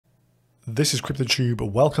This is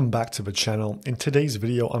CryptoTube. Welcome back to the channel. In today's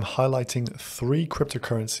video, I'm highlighting 3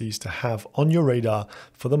 cryptocurrencies to have on your radar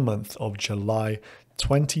for the month of July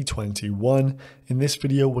 2021. In this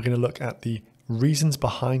video, we're going to look at the reasons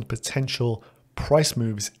behind potential price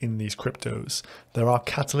moves in these cryptos. There are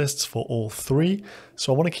catalysts for all 3,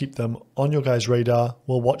 so I want to keep them on your guys' radar.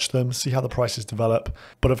 We'll watch them, see how the prices develop.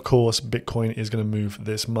 But of course, Bitcoin is going to move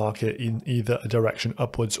this market in either a direction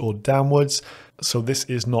upwards or downwards. So this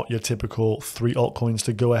is not your typical 3 altcoins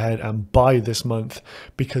to go ahead and buy this month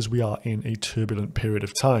because we are in a turbulent period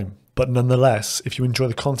of time. But nonetheless, if you enjoy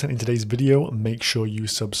the content in today's video, make sure you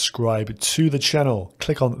subscribe to the channel,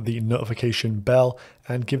 click on the notification bell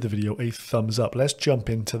and give the video a thumbs up. Let's jump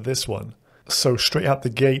into this one. So straight out the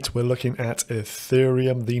gate, we're looking at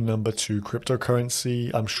Ethereum, the number 2 cryptocurrency.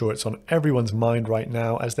 I'm sure it's on everyone's mind right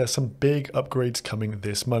now as there's some big upgrades coming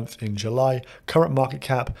this month in July. Current market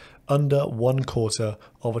cap under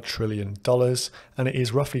 $250 billion, and it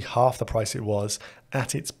is roughly half the price it was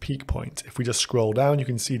at its peak point. If we just scroll down, you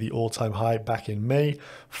can see the all-time high back in May,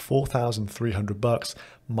 $4,300,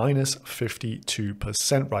 minus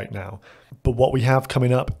 52% right now. But what we have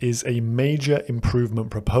coming up is a major improvement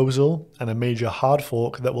proposal and a major hard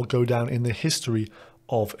fork that will go down in the history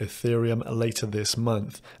of Ethereum later this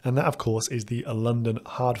month. And that, of course, is the London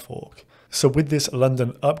hard fork. So with this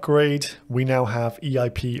London upgrade, we now have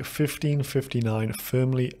EIP 1559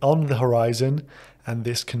 firmly on the horizon, and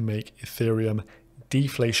this can make Ethereum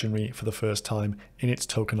deflationary for the first time in its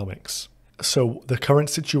tokenomics. So the current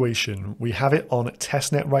situation, we have it on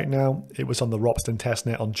testnet right now. It was on the Ropsten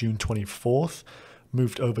testnet on June 24th,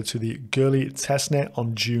 moved over to the Gurley testnet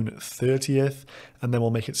on June 30th, and then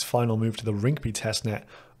will make its final move to the Rinkeby testnet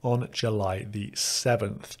on July the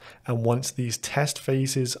 7th. And once these test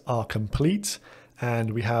phases are complete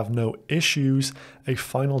and we have no issues, a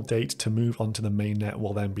final date to move onto the mainnet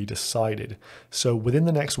will then be decided. So within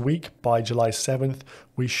the next week, by July 7th,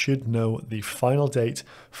 we should know the final date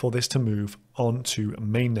for this to move onto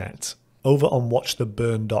mainnet. Over on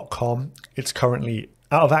watchtheburn.com, it's currently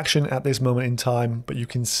out of action at this moment in time, but you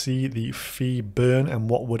can see the fee burn and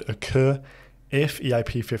what would occur if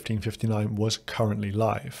EIP 1559 was currently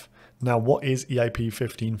live. Now, what is EIP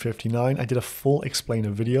 1559? I did a full explainer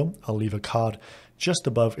video. I'll leave a card just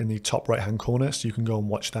above in the top right hand corner so you can go and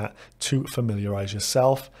watch that to familiarize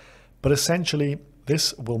yourself. But essentially,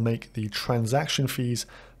 this will make the transaction fees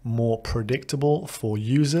more predictable for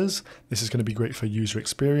users. This is going to be great for user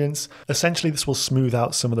experience. Essentially, this will smooth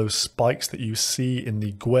out some of those spikes that you see in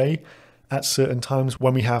the GUI at certain times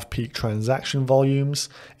when we have peak transaction volumes.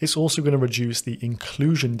 It's also going to reduce the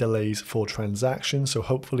inclusion delays for transactions. So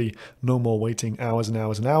hopefully no more waiting hours and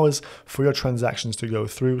hours and hours for your transactions to go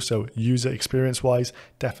through. So user experience wise,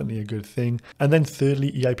 definitely a good thing. And then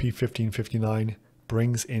thirdly, EIP 1559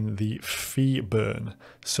 brings in the fee burn.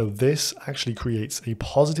 So this actually creates a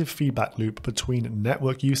positive feedback loop between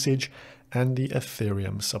network usage and the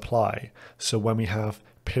Ethereum supply. So when we have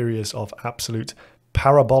periods of absolute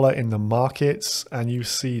parabola in the markets and you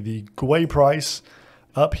see the GUI price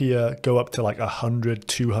up here go up to like 100,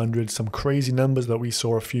 200, some crazy numbers that we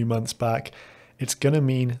saw a few months back, it's going to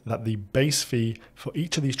mean that the base fee for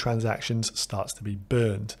each of these transactions starts to be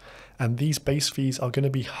burned. And these base fees are going to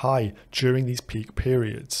be high during these peak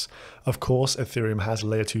periods. Of course, Ethereum has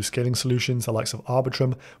layer 2 scaling solutions, the likes of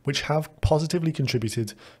Arbitrum, which have positively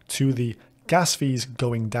contributed to the gas fees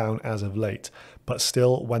going down as of late. But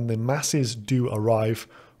still, when the masses do arrive,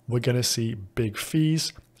 we're going to see big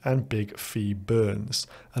fees and big fee burns.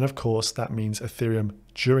 And of course, that means Ethereum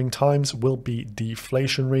during times will be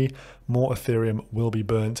deflationary. More Ethereum will be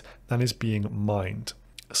burnt than is being mined.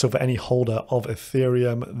 So for any holder of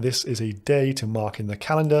Ethereum, this is a day to mark in the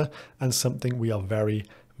calendar and something we are very,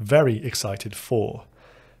 very excited for.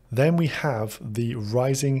 Then we have the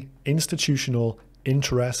rising institutional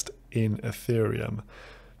interest in Ethereum.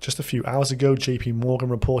 Just a few hours ago, JP Morgan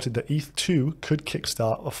reported that ETH2 could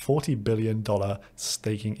kickstart a $40 billion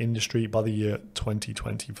staking industry by the year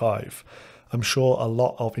 2025. I'm sure a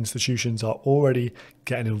lot of institutions are already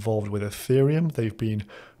getting involved with Ethereum. They've been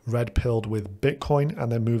red-pilled with Bitcoin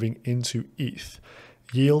and they're moving into ETH.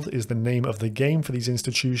 Yield is the name of the game for these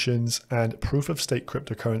institutions, and proof-of-stake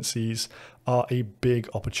cryptocurrencies are a big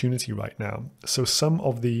opportunity right now. So some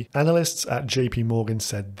of the analysts at JP Morgan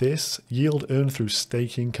said this: yield earned through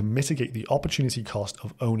staking can mitigate the opportunity cost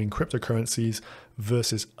of owning cryptocurrencies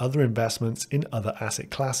versus other investments in other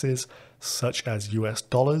asset classes, such as US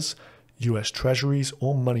dollars, US treasuries,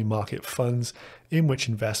 or money market funds, in which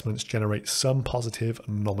investments generate some positive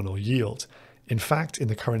nominal yield. In fact, in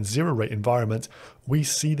the current zero rate environment, we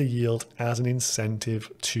see the yield as an incentive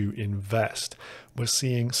to invest. We're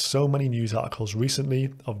seeing so many news articles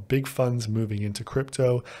recently of big funds moving into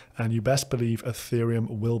crypto, and you best believe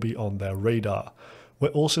Ethereum will be on their radar. We're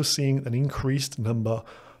also seeing an increased number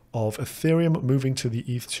of Ethereum moving to the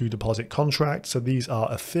ETH2 deposit contract. So these are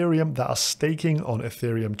Ethereum that are staking on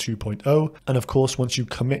Ethereum 2.0. And of course, once you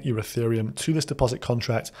commit your Ethereum to this deposit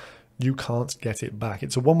contract, you can't get it back.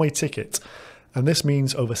 It's a one-way ticket. And this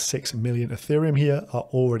means over 6 million Ethereum here are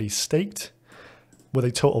already staked with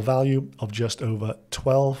a total value of just over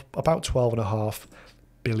about $12.5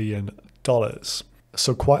 billion.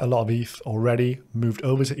 So quite a lot of ETH already moved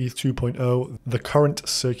over to ETH 2.0. The current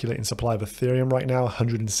circulating supply of Ethereum right now,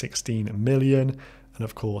 116 million. And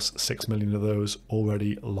of course, 6 million of those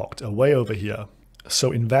already locked away over here.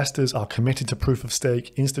 So investors are committed to proof of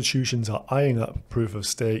stake. Institutions are eyeing up proof of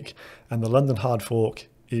stake. And the London hard fork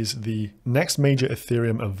is the next major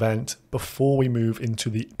Ethereum event before we move into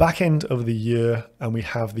the back end of the year. And we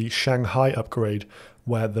have the Shanghai upgrade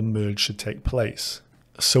where the merge should take place.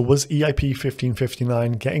 So was EIP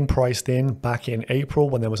 1559 getting priced in back in April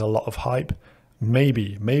when there was a lot of hype?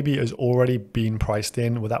 Maybe it has already been priced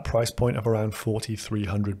in with that price point of around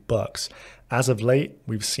 $4,300. As of late,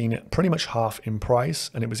 we've seen it pretty much half in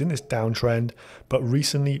price, and it was in this downtrend, but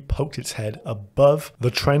recently poked its head above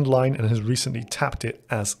the trend line and has recently tapped it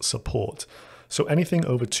as support. So anything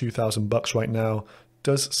over $2,000 right now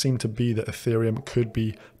does seem to be that Ethereum could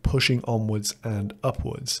be pushing onwards and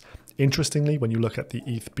upwards. Interestingly, when you look at the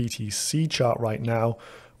ETH BTC chart right now,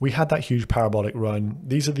 we had that huge parabolic run.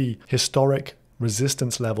 These are the historic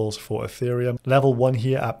resistance levels for Ethereum. Level 1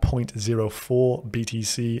 here at 0.04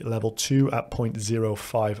 BTC, level 2 at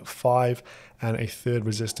 0.055, and a third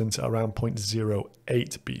resistance at around 0.08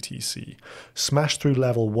 BTC. Smashed through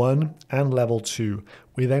level 1 and level 2.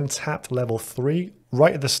 We then tapped level 3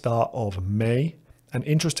 right at the start of May. And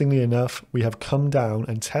interestingly enough, we have come down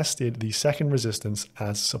and tested the second resistance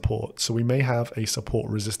as support. So we may have a support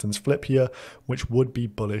resistance flip here, which would be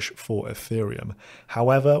bullish for Ethereum.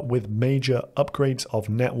 However, with major upgrades of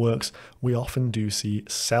networks, we often do see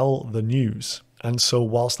sell the news. And so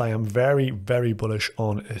whilst I am very, very bullish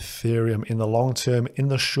on Ethereum in the long term, in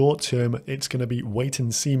the short term, it's going to be wait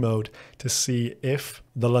and see mode to see if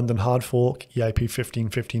the London hard fork, EIP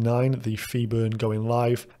 1559, the fee burn going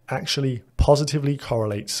live, actually positively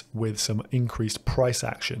correlates with some increased price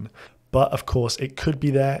action. But of course, it could be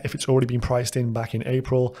there. If it's already been priced in back in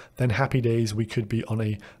April, then happy days, we could be on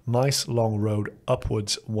a nice long road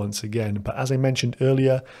upwards once again. But as I mentioned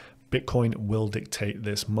earlier, Bitcoin will dictate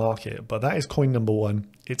this market, but that is coin number one.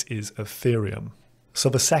 It is Ethereum. So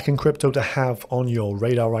the second crypto to have on your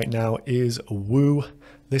radar right now is Woo.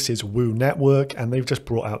 This is Woo Network, and they've just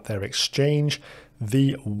brought out their exchange,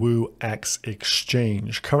 the WooX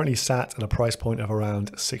exchange, currently sat at a price point of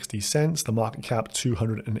around 60 cents. The market cap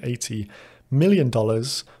 $280 million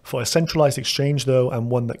for a centralized exchange though, and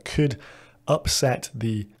one that could upset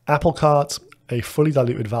the apple cart. A fully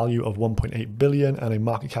diluted value of 1.8 billion and a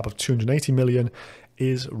market cap of 280 million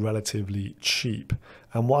is relatively cheap.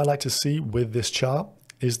 And what I like to see with this chart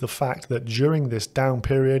is the fact that during this down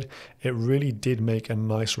period, it really did make a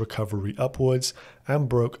nice recovery upwards and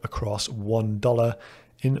broke across $1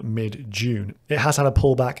 in mid-June. It has had a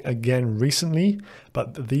pullback again recently,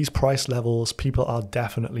 but these price levels, people are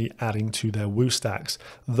definitely adding to their Woo stacks.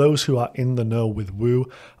 Those who are in the know with Woo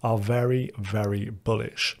are very, very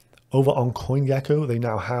bullish. Over on CoinGecko, they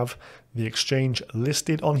now have the exchange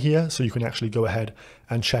listed on here, so you can actually go ahead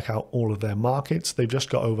and check out all of their markets. They've just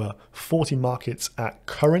got over 40 markets at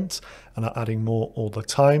current and are adding more all the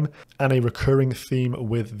time. And a recurring theme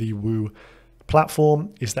with the Woo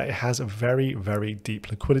platform is that it has a very, very deep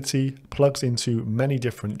liquidity, plugs into many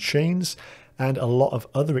different chains, and a lot of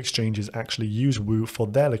other exchanges actually use Woo for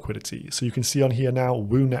their liquidity. So you can see on here now,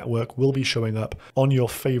 Woo Network will be showing up on your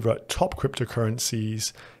favorite top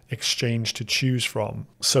cryptocurrencies exchange to choose from.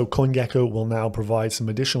 So CoinGecko will now provide some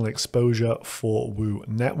additional exposure for Woo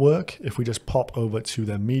Network. If we just pop over to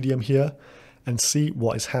their Medium here and see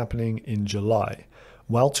what is happening in July.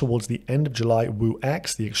 Well, towards the end of July,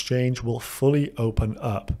 WooX, the exchange, will fully open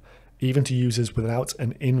up, even to users without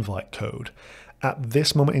an invite code. At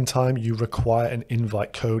this moment in time, you require an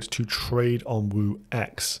invite code to trade on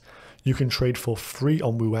WooX. You can trade for free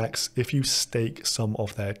on WooX if you stake some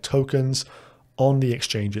of their tokens on the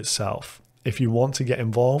exchange itself. If you want to get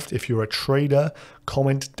involved, if you're a trader,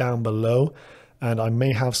 comment down below and I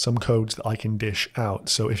may have some codes that I can dish out.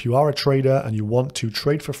 So if you are a trader and you want to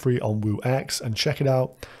trade for free on WooX and check it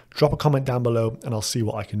out, drop a comment down below and I'll see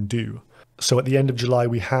what I can do. So at the end of July,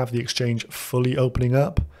 we have the exchange fully opening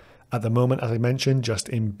up. At the moment, as I mentioned, just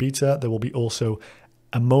in beta. There will be also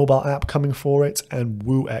a mobile app coming for it, and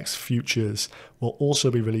WooX futures will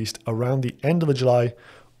also be released around the end of July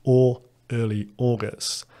or early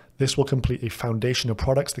August. This will complete a foundation of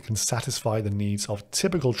products that can satisfy the needs of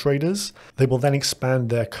typical traders. They will then expand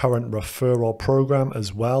their current referral program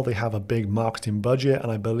as well. They have a big marketing budget,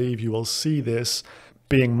 and I believe you will see this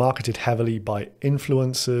being marketed heavily by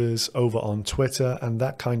influencers over on Twitter and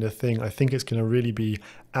that kind of thing. I think it's going to really be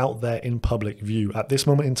out there in public view. At this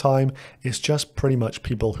moment in time, it's just pretty much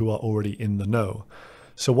people who are already in the know.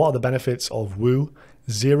 So what are the benefits of Woo?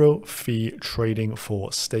 Zero fee trading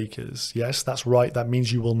for stakers. Yes, that's right. That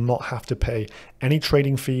means you will not have to pay any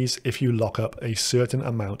trading fees if you lock up a certain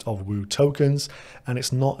amount of Woo tokens, and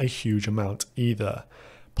it's not a huge amount either.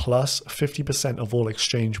 Plus, 50% of all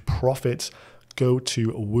exchange profits go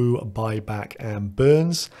to Woo buyback and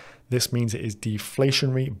burns. This means it is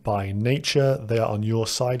deflationary by nature. They are on your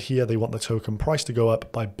side here. They want the token price to go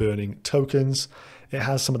up by burning tokens. It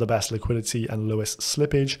has some of the best liquidity and lowest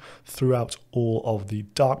slippage throughout all of the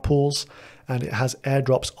dark pools, and it has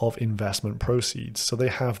airdrops of investment proceeds. So they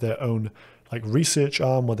have their own research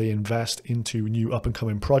arm where they invest into new up and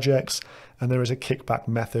coming projects, and there is a kickback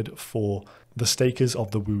method for the stakers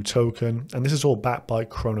of the Woo token, and this is all backed by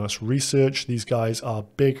Kronos Research. These guys are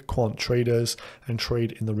big quant traders and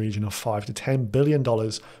trade in the region of $5 to $10 billion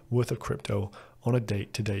worth of crypto on a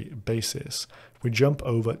day-to-day basis. If we jump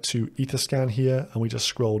over to Etherscan here and we just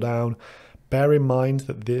scroll down, bear in mind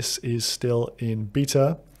that this is still in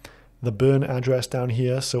beta. The burn address down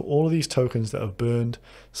here, so all of these tokens that have burned,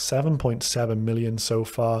 7.7 million so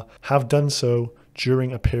far, have done so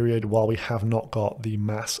during a period while we have not got the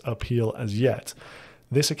mass appeal as yet.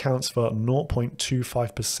 This accounts for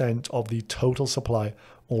 0.25% of the total supply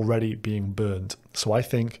already being burned. So I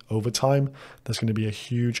think over time, there's going to be a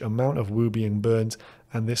huge amount of Woo being burned,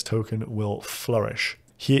 and this token will flourish.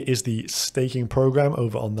 Here is the staking program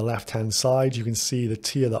over on the left-hand side. You can see the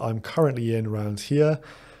tier that I'm currently in around here.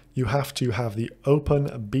 You have to have the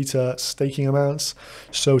open beta staking amounts.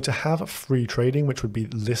 So to have free trading, which would be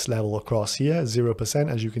this level across here,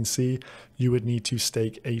 0%, as you can see, you would need to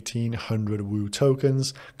stake 1,800 Woo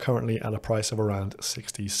tokens, currently at a price of around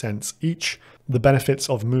 60 cents each. The benefits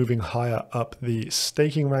of moving higher up the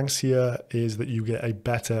staking ranks here is that you get a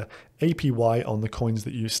better APY on the coins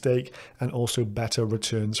that you stake and also better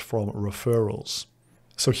returns from referrals.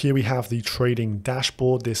 So here we have the trading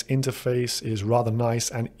dashboard. This interface is rather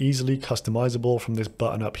nice and easily customizable. From this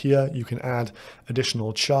button up here, you can add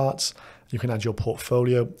additional charts, you can add your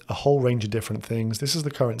portfolio, a whole range of different things. This is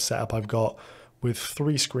the current setup I've got with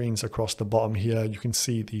 3 screens across the bottom here. You can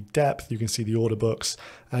see the depth, you can see the order books,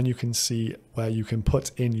 and you can see where you can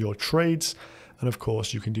put in your trades. And of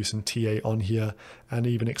course, you can do some TA on here and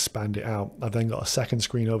even expand it out. I've then got a second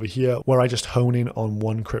screen over here where I just hone in on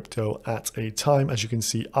one crypto at a time. As you can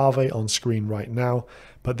see, Aave on screen right now.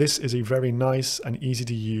 But this is a very nice and easy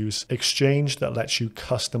to use exchange that lets you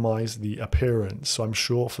customize the appearance. So I'm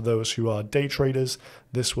sure for those who are day traders,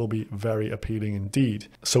 this will be very appealing indeed.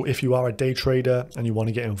 So if you are a day trader and you want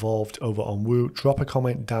to get involved over on Woo, drop a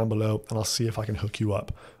comment down below and I'll see if I can hook you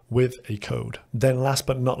up with a code. Then last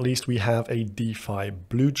but not least, we have a DeFi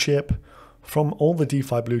blue chip. From all the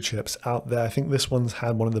DeFi blue chips out there, I think this one's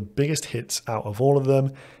had one of the biggest hits out of all of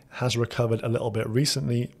them. Has recovered a little bit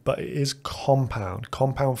recently, but it is Compound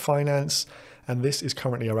Finance, and this is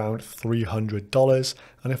currently around $300.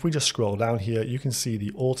 And if we just scroll down here, you can see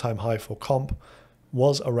the all-time high for Comp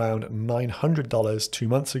was around $900 2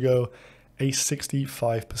 months ago, a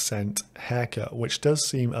 65% haircut, which does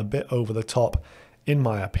seem a bit over the top in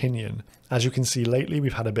my opinion. As you can see lately,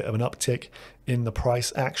 we've had a bit of an uptick in the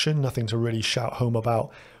price action, nothing to really shout home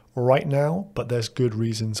about right now, but there's good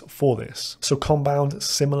reasons for this. So Compound,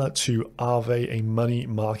 similar to Aave, a money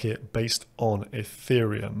market based on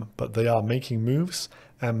Ethereum, but they are making moves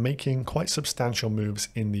and making quite substantial moves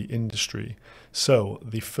in the industry. So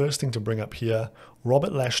the first thing to bring up here,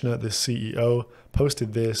 Robert Leshner, the CEO,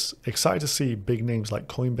 posted this: excited to see big names like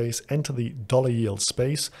Coinbase enter the dollar yield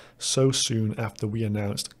space so soon after we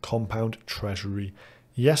announced Compound Treasury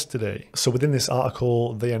yesterday. So within this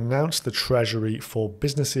article, they announced the treasury for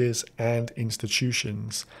businesses and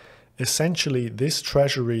institutions. Essentially, this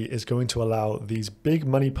treasury is going to allow these big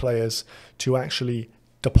money players to actually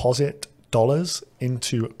deposit dollars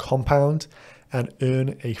into Compound and earn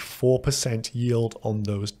a 4% yield on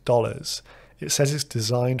those dollars. It says it's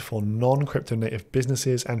designed for non-crypto native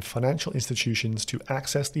businesses and financial institutions to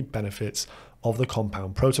access the benefits of the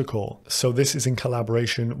Compound protocol. So this is in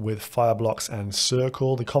collaboration with Fireblocks and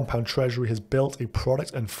Circle. The Compound Treasury has built a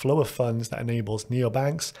product and flow of funds that enables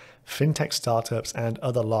neobanks, fintech startups, and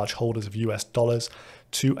other large holders of US dollars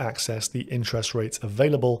to access the interest rates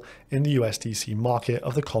available in the USDC market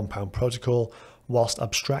of the Compound protocol, whilst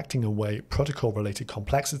abstracting away protocol-related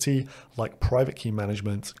complexity like private key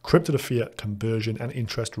management, crypto to fiat conversion, and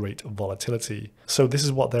interest rate volatility. So this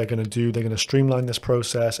is what they're going to do. They're going to streamline this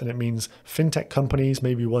process, and it means fintech companies,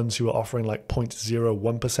 maybe ones who are offering like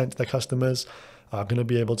 0.01% to their customers, are going to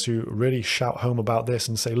be able to really shout home about this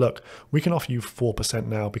and say, look, we can offer you 4%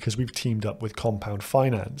 now because we've teamed up with Compound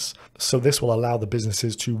Finance. So this will allow the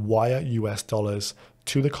businesses to wire US dollars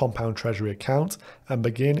to the Compound Treasury account and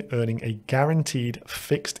begin earning a guaranteed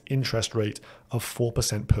fixed interest rate of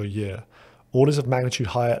 4% per year, orders of magnitude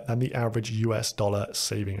higher than the average US dollar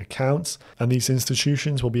saving accounts. And these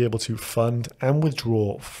institutions will be able to fund and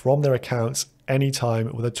withdraw from their accounts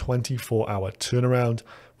anytime with a 24-hour turnaround,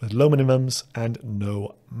 with low minimums and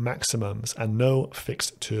no maximums and no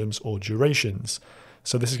fixed terms or durations.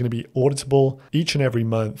 So this is going to be auditable each and every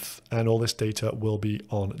month, and all this data will be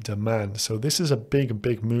on demand. So this is a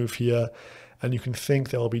big move here. And you can think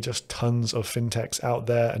there will be just tons of fintechs out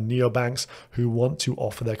there and neobanks who want to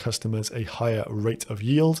offer their customers a higher rate of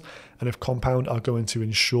yield. And if Compound are going to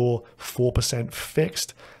ensure 4%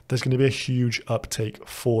 fixed, there's going to be a huge uptake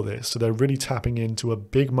for this. So they're really tapping into a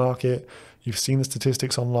big market. You've seen the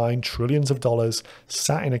statistics online, trillions of dollars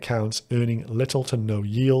sat in accounts earning little to no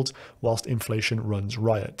yield whilst inflation runs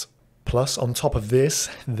riot. Plus, on top of this,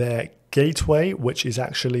 their gateway, which is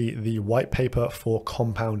actually the white paper for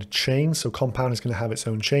Compound Chain. So Compound is going to have its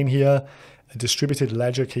own chain here, a distributed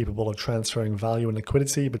ledger capable of transferring value and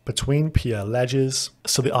liquidity between peer ledgers.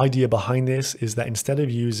 So the idea behind this is that instead of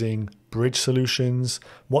using bridge solutions,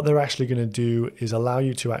 what they're actually going to do is allow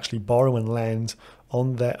you to actually borrow and lend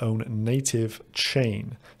on their own native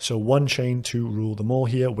chain. So one chain to rule them all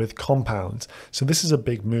here with Compound. So this is a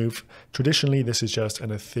big move. Traditionally, this is just an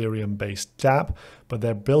Ethereum based dApp, but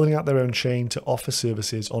they're building out their own chain to offer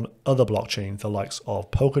services on other blockchains, the likes of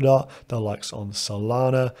Polkadot, the likes on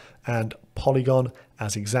Solana and Polygon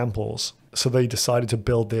as examples. So they decided to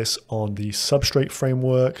build this on the Substrate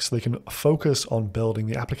framework so they can focus on building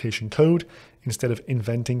the application code instead of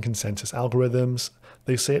inventing consensus algorithms.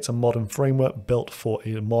 They say it's a modern framework built for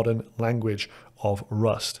a modern language of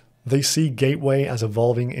Rust. They see Gateway as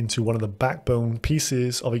evolving into one of the backbone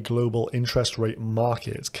pieces of a global interest rate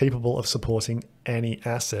market capable of supporting any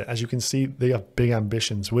asset. As you can see, they have big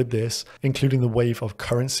ambitions with this, including the wave of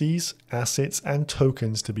currencies, assets, and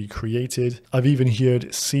tokens to be created. I've even heard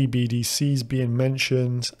CBDCs being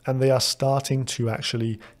mentioned, and they are starting to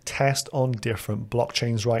actually test on different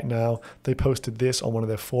blockchains right now. They posted this on one of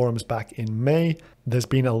their forums back in May. There's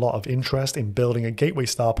been a lot of interest in building a gateway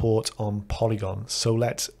starport on Polygon. So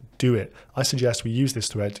let's do it. I suggest we use this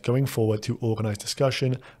thread going forward to organize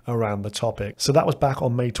discussion around the topic. So that was back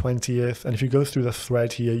on May 20th. And if you go through the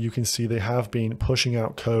thread here, you can see they have been pushing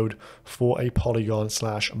out code for a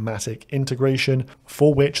Polygon/Matic integration,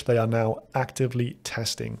 for which they are now actively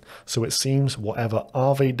testing. So it seems whatever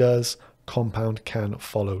Aave does, Compound can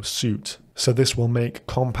follow suit. So this will make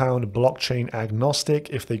Compound blockchain agnostic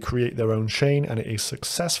if they create their own chain and it is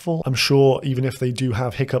successful. I'm sure even if they do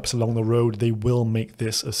have hiccups along the road, they will make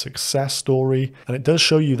this a success story. And it does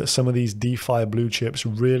show you that some of these DeFi blue chips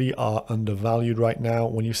really are undervalued right now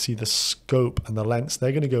when you see the scope and the lengths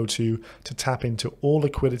they're going to go to tap into all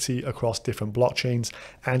liquidity across different blockchains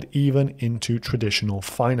and even into traditional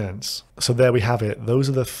finance. So there we have it. Those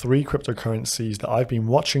are the 3 cryptocurrencies that I've been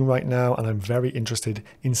watching right now, and I'm very interested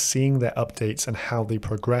in seeing their updates and how they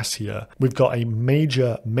progress here. We've got a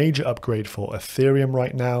major upgrade for Ethereum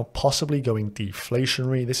right now, possibly going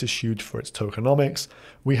deflationary. This is huge for its tokenomics.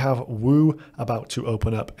 We have Woo about to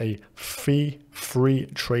open up a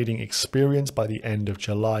fee-free trading experience by the end of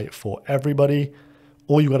July for everybody.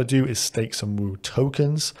 All you got to do is stake some Woo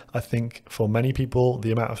tokens. I think for many people,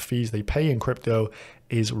 the amount of fees they pay in crypto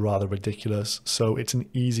is rather ridiculous. So it's an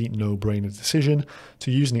easy no-brainer decision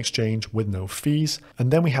to use an exchange with no fees.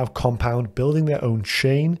 And then we have Compound building their own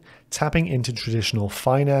chain, tapping into traditional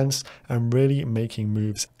finance and really making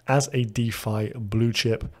moves as a DeFi blue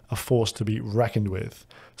chip, a force to be reckoned with.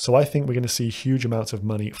 So I think we're going to see huge amounts of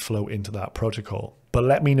money flow into that protocol. But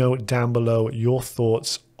let me know down below your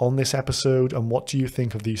thoughts on this episode and what do you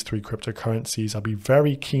think of these 3 cryptocurrencies. I'll be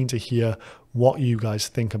very keen to hear what you guys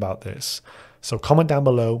think about this. So comment down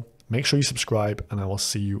below, make sure you subscribe, and I will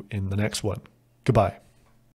see you in the next one. Goodbye.